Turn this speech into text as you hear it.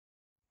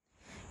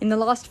In the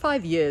last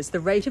 5 years, the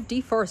rate of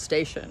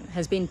deforestation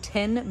has been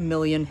 10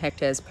 million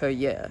hectares per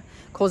year,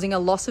 causing a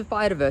loss of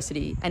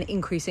biodiversity and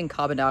increasing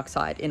carbon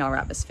dioxide in our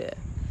atmosphere.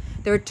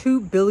 There are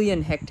 2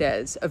 billion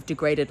hectares of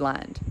degraded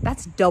land.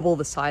 That's double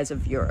the size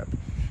of Europe.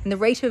 And the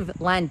rate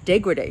of land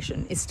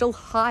degradation is still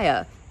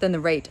higher than the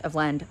rate of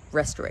land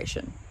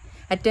restoration.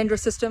 At Dendra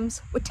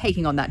Systems, we're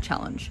taking on that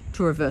challenge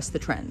to reverse the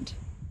trend.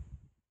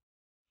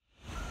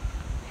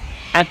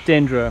 At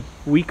Dendra,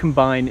 we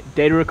combine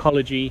data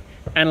ecology,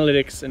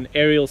 analytics and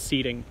aerial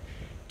seeding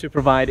to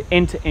provide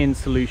end-to-end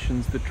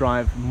solutions that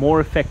drive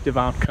more effective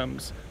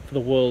outcomes for the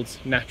world's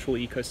natural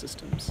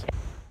ecosystems.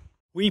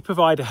 We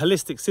provide a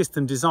holistic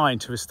system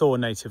designed to restore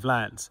native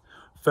lands.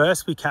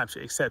 First, we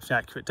capture exceptionally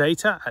accurate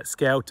data at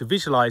scale to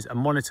visualize and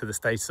monitor the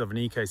status of an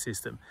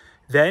ecosystem.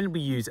 Then we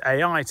use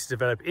AI to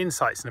develop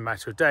insights in a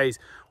matter of days,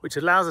 which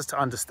allows us to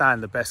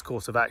understand the best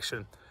course of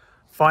action.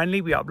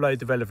 Finally, we upload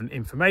the relevant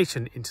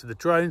information into the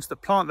drones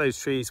that plant those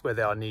trees where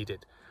they are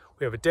needed.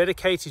 We have a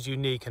dedicated,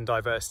 unique and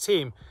diverse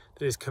team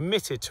that is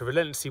committed to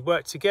relentlessly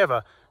work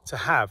together to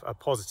have a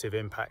positive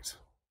impact.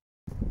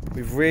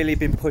 We've really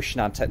been pushing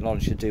our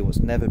technology to do what's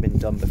never been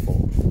done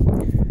before.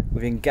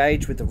 We've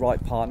engaged with the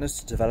right partners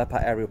to develop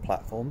our aerial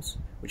platforms,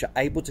 which are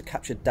able to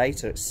capture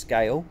data at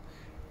scale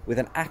with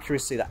an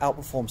accuracy that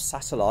outperforms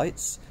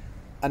satellites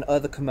and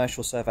other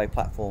commercial survey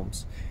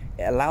platforms.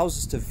 It allows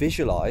us to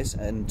visualize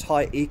an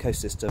entire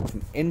ecosystem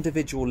from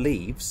individual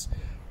leaves,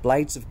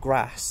 blades of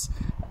grass,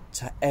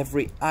 to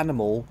every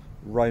animal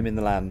roaming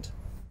the land.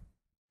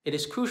 It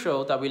is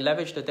crucial that we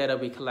leverage the data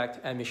we collect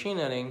and machine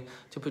learning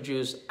to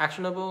produce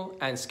actionable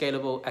and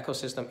scalable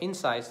ecosystem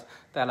insights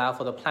that allow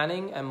for the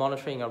planning and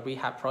monitoring of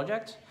rehab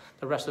projects,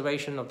 the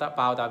restoration of that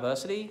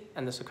biodiversity,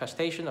 and the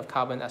sequestration of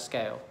carbon at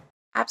scale.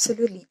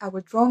 Absolutely. Our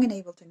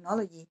drone-enabled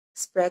technology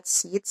spreads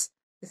seeds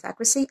with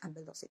accuracy and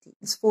velocity.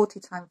 It's 40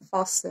 times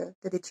faster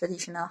than the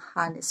traditional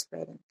hand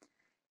spreading.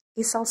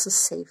 It's also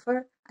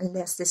safer and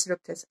less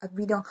disruptive, as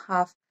we don't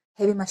have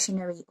heavy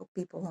machinery or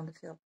people on the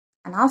field.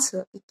 And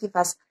also, it gives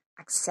us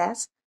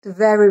access to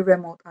very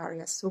remote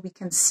areas, so we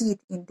can seed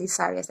in these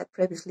areas that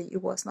previously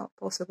it was not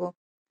possible.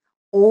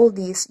 All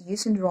these,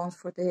 using drones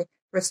for the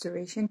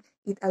restoration,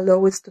 it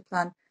allows us to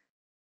plant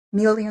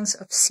millions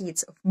of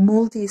seeds of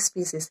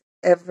multi-species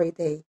every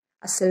day,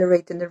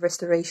 accelerating the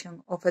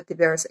restoration of a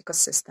diverse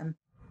ecosystem.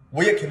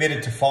 We are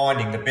committed to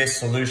finding the best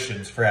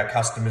solutions for our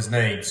customers'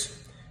 needs.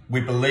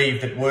 We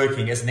believe that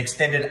working as an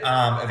extended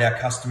arm of our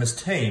customers'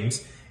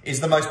 teams is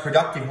the most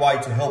productive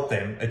way to help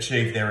them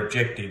achieve their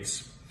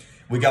objectives.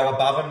 We go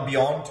above and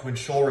beyond to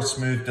ensure a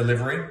smooth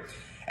delivery,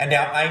 and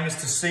our aim is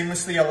to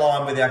seamlessly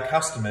align with our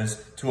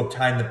customers to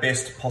obtain the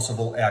best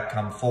possible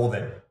outcome for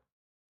them.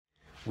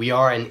 We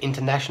are an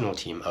international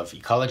team of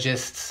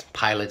ecologists,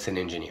 pilots and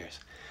engineers,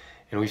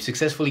 and we've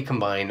successfully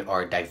combined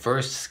our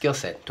diverse skill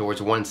set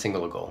towards one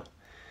single goal: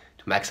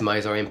 to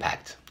maximize our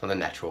impact on the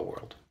natural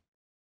world.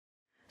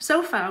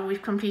 So far,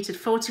 we've completed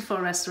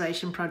 44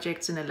 restoration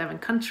projects in 11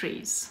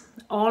 countries.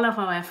 All of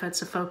our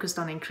efforts are focused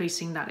on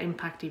increasing that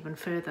impact even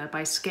further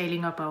by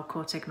scaling up our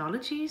core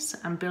technologies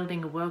and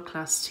building a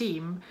world-class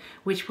team,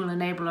 which will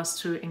enable us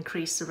to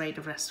increase the rate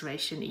of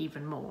restoration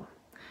even more.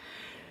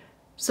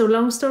 So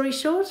long story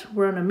short,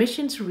 we're on a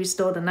mission to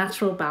restore the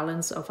natural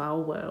balance of our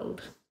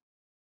world.